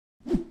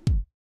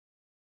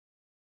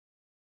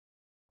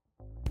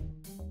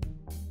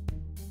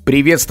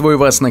Приветствую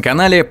вас на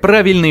канале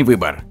 «Правильный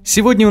выбор».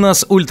 Сегодня у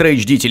нас Ультра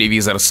HD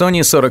телевизор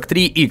Sony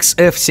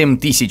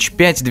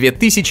 43XF7005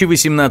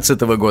 2018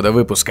 года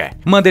выпуска.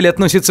 Модель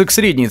относится к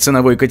средней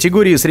ценовой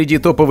категории среди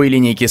топовой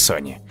линейки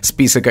Sony.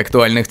 Список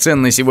актуальных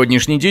цен на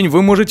сегодняшний день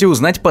вы можете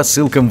узнать по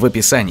ссылкам в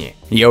описании.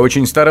 Я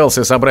очень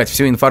старался собрать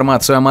всю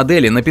информацию о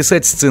модели,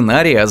 написать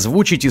сценарий,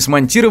 озвучить и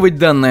смонтировать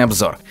данный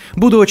обзор.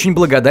 Буду очень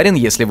благодарен,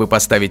 если вы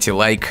поставите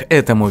лайк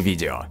этому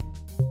видео.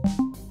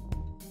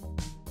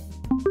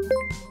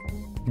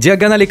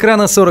 Диагональ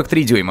экрана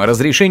 43 дюйма,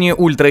 разрешение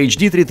Ultra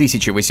HD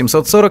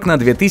 3840 на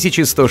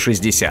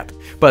 2160,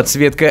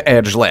 подсветка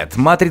Edge LED,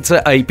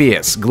 матрица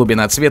IPS,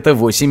 глубина цвета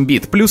 8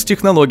 бит, плюс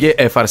технология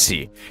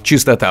FRC,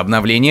 частота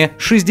обновления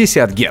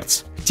 60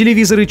 Гц.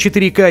 Телевизоры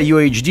 4К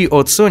UHD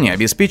от Sony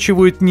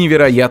обеспечивают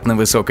невероятно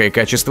высокое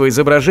качество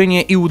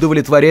изображения и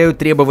удовлетворяют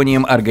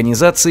требованиям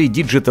организации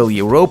Digital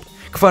Europe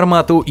к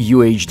формату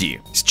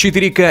UHD. С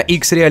 4К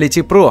X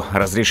Reality Pro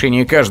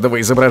разрешение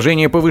каждого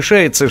изображения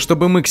повышается,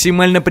 чтобы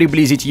максимально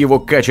приблизить его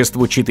к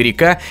качеству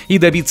 4К и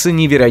добиться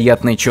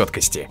невероятной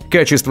четкости.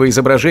 Качество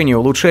изображения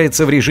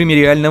улучшается в режиме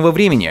реального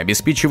времени,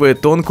 обеспечивая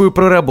тонкую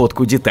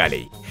проработку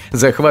деталей.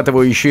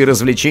 Захватывающие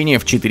развлечения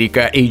в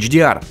 4К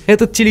HDR.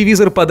 Этот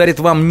телевизор подарит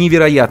вам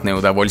невероятное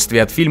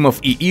удовольствие от фильмов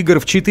и игр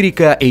в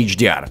 4К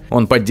HDR.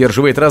 Он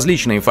поддерживает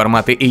различные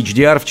форматы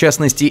HDR, в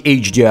частности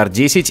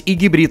HDR10 и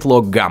гибрид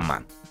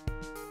лог-гамма.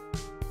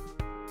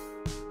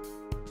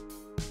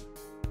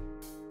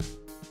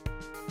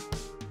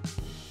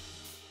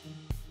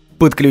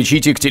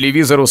 Подключите к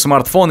телевизору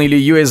смартфон или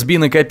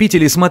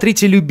USB-накопитель и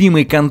смотрите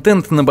любимый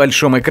контент на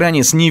большом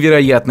экране с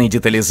невероятной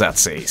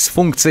детализацией. С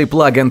функцией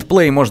Plug and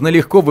Play можно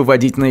легко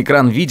выводить на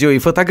экран видео и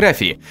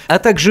фотографии, а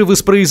также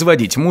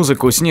воспроизводить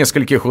музыку с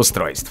нескольких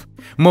устройств.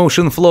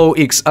 Motion Flow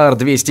XR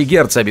 200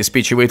 Гц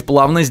обеспечивает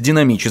плавность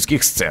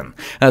динамических сцен.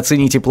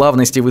 Оцените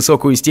плавность и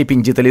высокую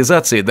степень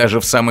детализации даже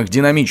в самых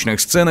динамичных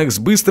сценах с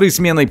быстрой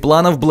сменой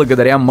планов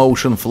благодаря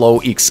Motion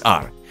Flow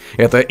XR.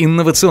 Эта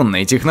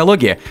инновационная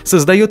технология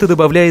создает и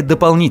добавляет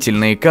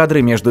дополнительные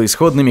кадры между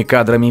исходными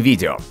кадрами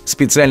видео.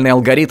 Специальный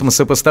алгоритм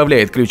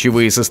сопоставляет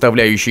ключевые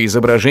составляющие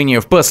изображения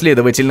в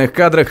последовательных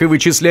кадрах и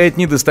вычисляет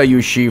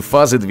недостающие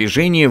фазы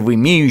движения в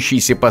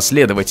имеющейся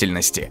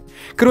последовательности.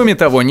 Кроме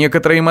того,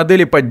 некоторые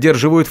модели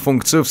поддерживают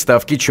функцию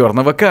вставки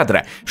черного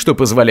кадра, что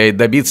позволяет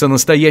добиться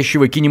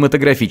настоящего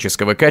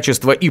кинематографического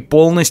качества и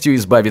полностью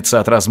избавиться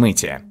от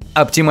размытия.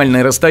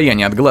 Оптимальное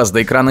расстояние от глаз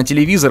до экрана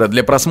телевизора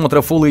для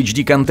просмотра Full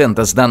HD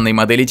контента с данной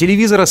модели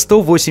телевизора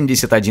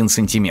 181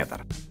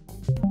 см.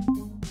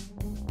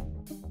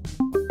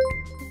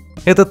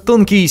 Этот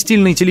тонкий и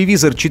стильный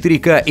телевизор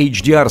 4К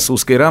HDR с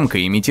узкой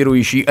рамкой,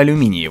 имитирующий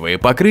алюминиевое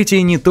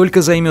покрытие, не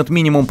только займет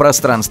минимум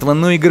пространства,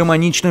 но и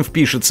гармонично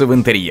впишется в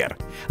интерьер.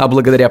 А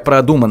благодаря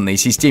продуманной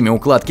системе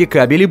укладки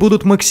кабели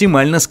будут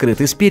максимально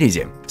скрыты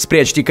спереди.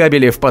 Спрячьте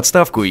кабели в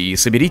подставку и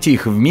соберите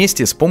их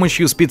вместе с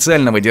помощью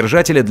специального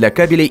держателя для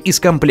кабелей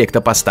из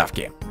комплекта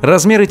поставки.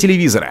 Размеры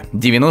телевизора: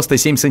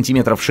 97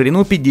 см в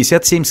ширину,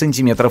 57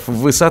 см в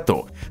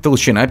высоту,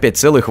 толщина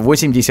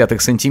 5,8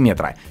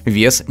 см,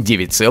 вес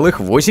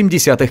 9,8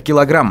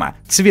 килограмма,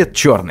 цвет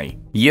черный.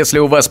 Если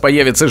у вас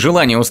появится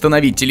желание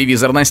установить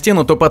телевизор на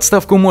стену, то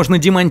подставку можно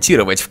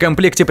демонтировать. В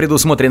комплекте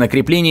предусмотрено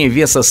крепление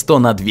веса 100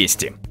 на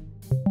 200.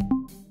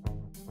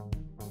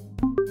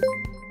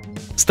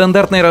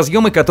 Стандартные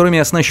разъемы, которыми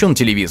оснащен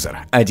телевизор.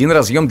 Один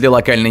разъем для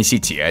локальной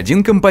сети,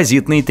 один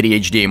композитный 3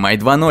 HDMI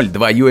 2.0,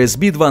 2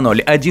 USB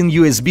 2.0, один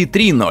USB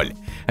 3.0.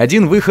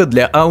 Один выход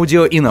для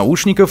аудио и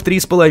наушников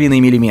 3,5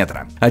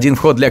 мм, один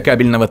вход для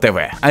кабельного ТВ,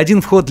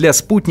 один вход для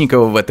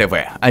спутникового ТВ,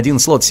 один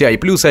слот CI+,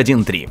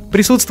 1.3.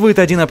 Присутствует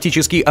один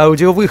оптический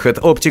аудиовыход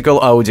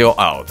Optical Audio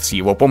Out. С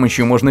его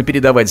помощью можно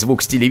передавать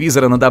звук с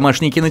телевизора на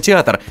домашний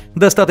кинотеатр,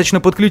 достаточно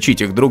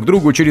подключить их друг к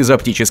другу через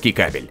оптический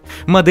кабель.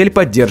 Модель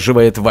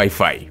поддерживает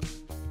Wi-Fi.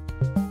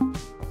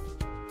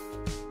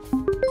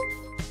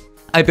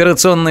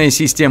 Операционная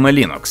система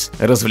Linux.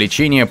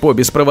 Развлечение по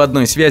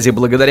беспроводной связи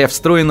благодаря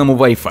встроенному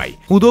Wi-Fi.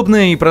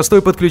 Удобное и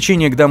простое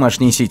подключение к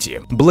домашней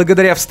сети.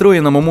 Благодаря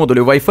встроенному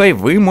модулю Wi-Fi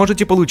вы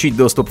можете получить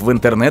доступ в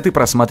интернет и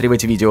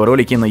просматривать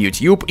видеоролики на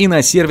YouTube и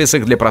на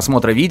сервисах для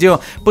просмотра видео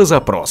по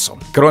запросу.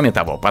 Кроме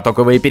того,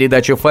 потоковая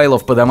передача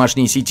файлов по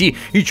домашней сети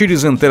и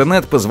через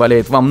интернет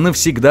позволяет вам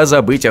навсегда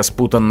забыть о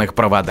спутанных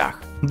проводах.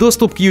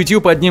 Доступ к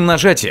YouTube одним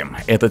нажатием.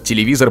 Этот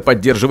телевизор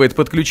поддерживает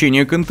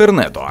подключение к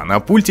интернету, а на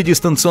пульте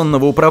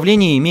дистанционного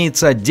управления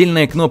имеется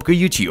отдельная кнопка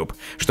YouTube,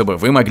 чтобы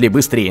вы могли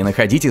быстрее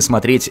находить и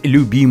смотреть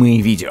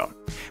любимые видео.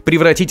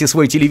 Превратите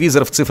свой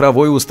телевизор в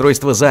цифровое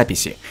устройство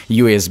записи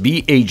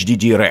USB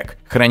HDD Rack.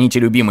 Храните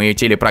любимые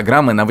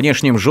телепрограммы на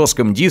внешнем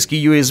жестком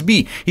диске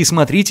USB и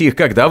смотрите их,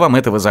 когда вам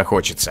этого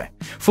захочется.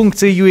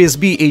 Функция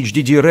USB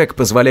HDD Rack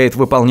позволяет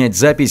выполнять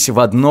запись в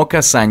одно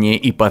касание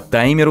и по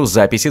таймеру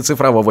записи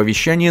цифрового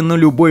вещания на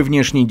любой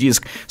внешний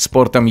диск с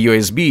портом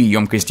USB и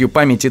емкостью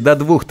памяти до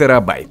 2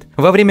 терабайт.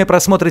 Во время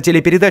просмотра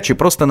телепередачи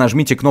просто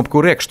нажмите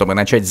кнопку REC, чтобы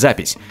начать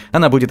запись.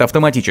 Она будет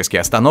автоматически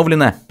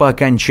остановлена по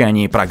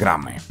окончании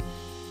программы.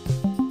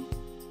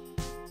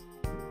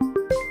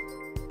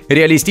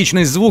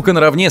 Реалистичность звука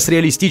наравне с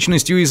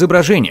реалистичностью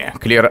изображения.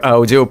 Clear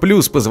Audio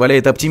Plus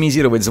позволяет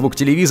оптимизировать звук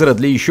телевизора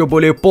для еще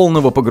более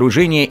полного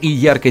погружения и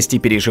яркости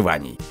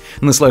переживаний.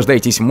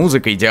 Наслаждайтесь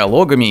музыкой,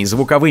 диалогами и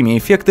звуковыми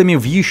эффектами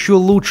в еще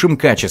лучшем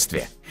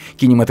качестве.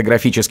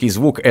 Кинематографический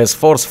звук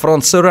S-Force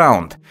Front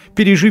Surround.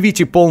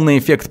 Переживите полный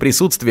эффект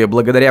присутствия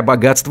благодаря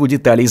богатству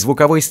деталей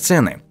звуковой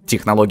сцены.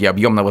 Технология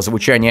объемного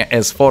звучания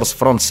S-Force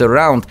Front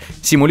Surround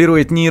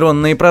симулирует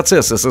нейронные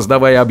процессы,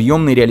 создавая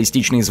объемный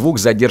реалистичный звук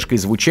с задержкой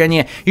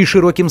звучания и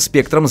широким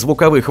спектром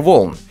звуковых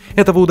волн.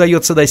 Этого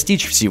удается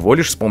достичь всего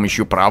лишь с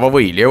помощью правого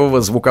и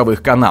левого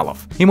звуковых каналов.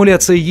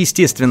 Эмуляция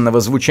естественного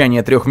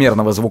звучания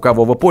трехмерного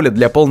звукового поля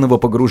для полного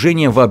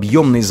погружения в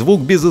объемный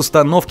звук без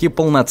установки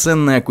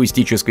полноценной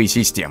акустической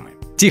системы.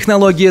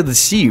 Технология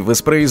DSI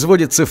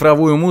воспроизводит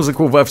цифровую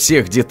музыку во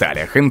всех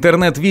деталях,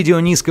 интернет-видео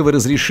низкого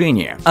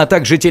разрешения, а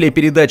также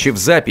телепередачи в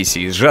записи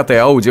и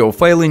сжатые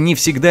аудиофайлы не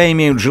всегда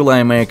имеют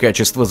желаемое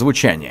качество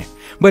звучания.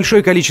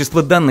 Большое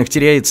количество данных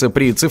теряется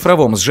при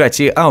цифровом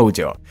сжатии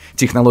аудио.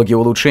 Технология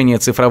улучшения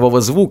цифрового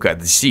звука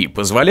DSI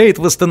позволяет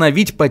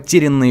восстановить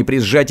потерянные при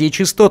сжатии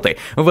частоты,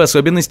 в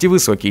особенности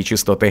высокие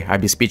частоты,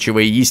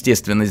 обеспечивая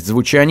естественность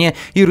звучания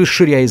и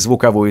расширяя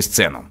звуковую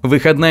сцену.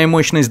 Выходная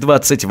мощность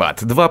 20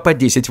 Вт, 2 по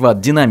 10 Вт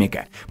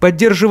динамика,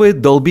 поддерживает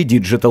Dolby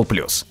Digital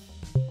Plus.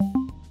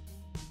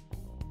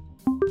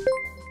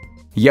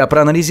 Я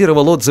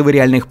проанализировал отзывы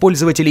реальных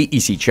пользователей и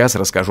сейчас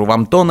расскажу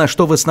вам то, на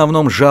что в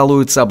основном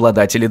жалуются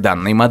обладатели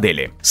данной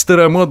модели.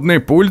 Старомодный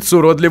пульт с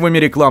уродливыми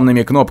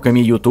рекламными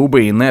кнопками YouTube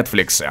и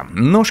Netflix.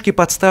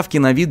 Ножки-подставки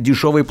на вид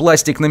дешевый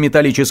пластик на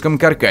металлическом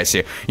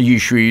каркасе,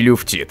 еще и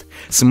люфтит.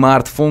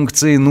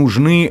 Смарт-функции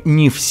нужны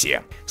не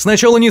все.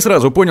 Сначала не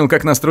сразу понял,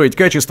 как настроить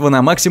качество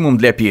на максимум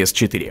для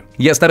PS4.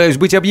 Я стараюсь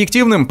быть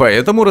объективным,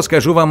 поэтому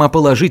расскажу вам о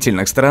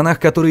положительных сторонах,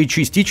 которые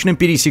частично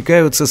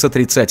пересекаются с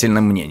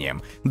отрицательным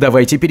мнением.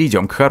 Давайте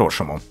перейдем к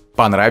хорошему.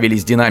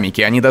 Понравились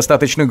динамики, они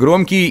достаточно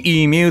громкие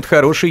и имеют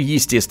хороший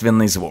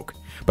естественный звук.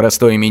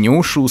 Простое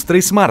меню,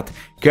 шустрый смарт.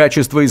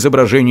 Качество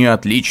изображения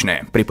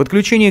отличное. При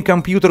подключении к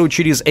компьютеру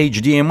через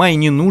HDMI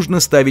не нужно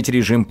ставить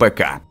режим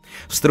ПК.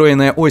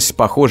 Встроенная ось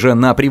похожа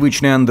на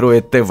привычный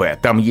Android TV.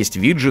 Там есть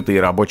виджеты и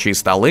рабочие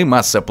столы,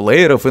 масса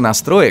плееров и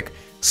настроек.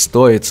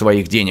 Стоит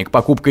своих денег,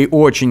 покупкой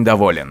очень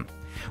доволен.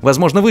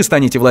 Возможно, вы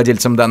станете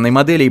владельцем данной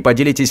модели и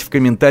поделитесь в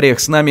комментариях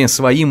с нами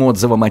своим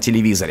отзывом о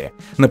телевизоре.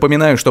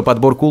 Напоминаю, что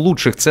подборку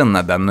лучших цен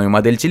на данную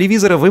модель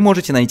телевизора вы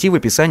можете найти в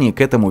описании к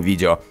этому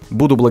видео.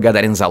 Буду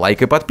благодарен за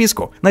лайк и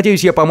подписку.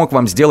 Надеюсь, я помог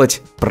вам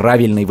сделать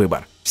правильный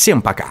выбор.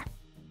 Всем пока!